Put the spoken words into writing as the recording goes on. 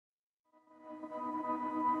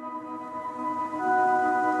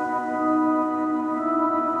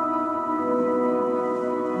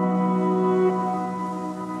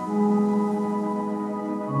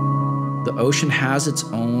ocean has its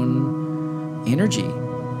own energy,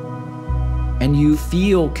 and you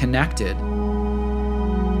feel connected.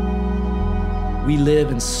 We live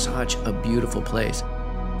in such a beautiful place.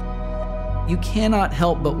 You cannot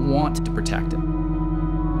help but want to protect it.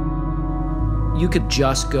 You could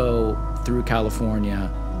just go through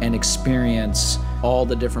California and experience all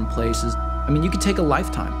the different places. I mean, you could take a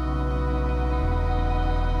lifetime.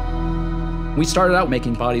 We started out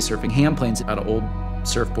making body surfing handplanes out of old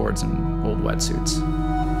surfboards and old wetsuits.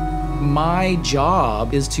 My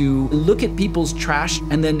job is to look at people's trash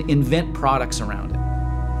and then invent products around it.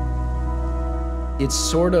 It's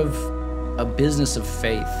sort of a business of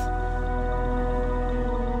faith.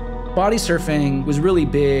 Body surfing was really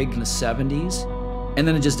big in the 70s, and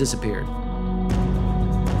then it just disappeared.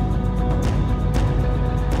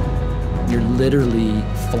 You're literally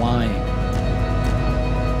flying,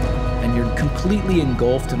 and you're completely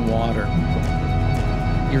engulfed in water.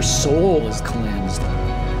 Your soul is cleansed.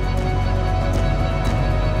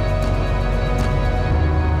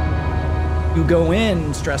 You go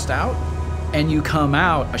in stressed out, and you come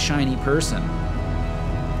out a shiny person.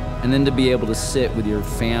 And then to be able to sit with your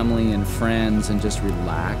family and friends and just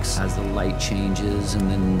relax as the light changes and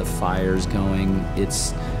then the fire's going,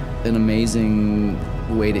 it's an amazing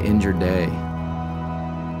way to end your day.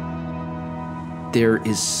 There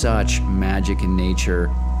is such magic in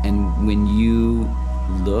nature, and when you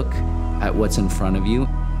look at what's in front of you,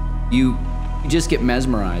 you just get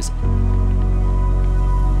mesmerized.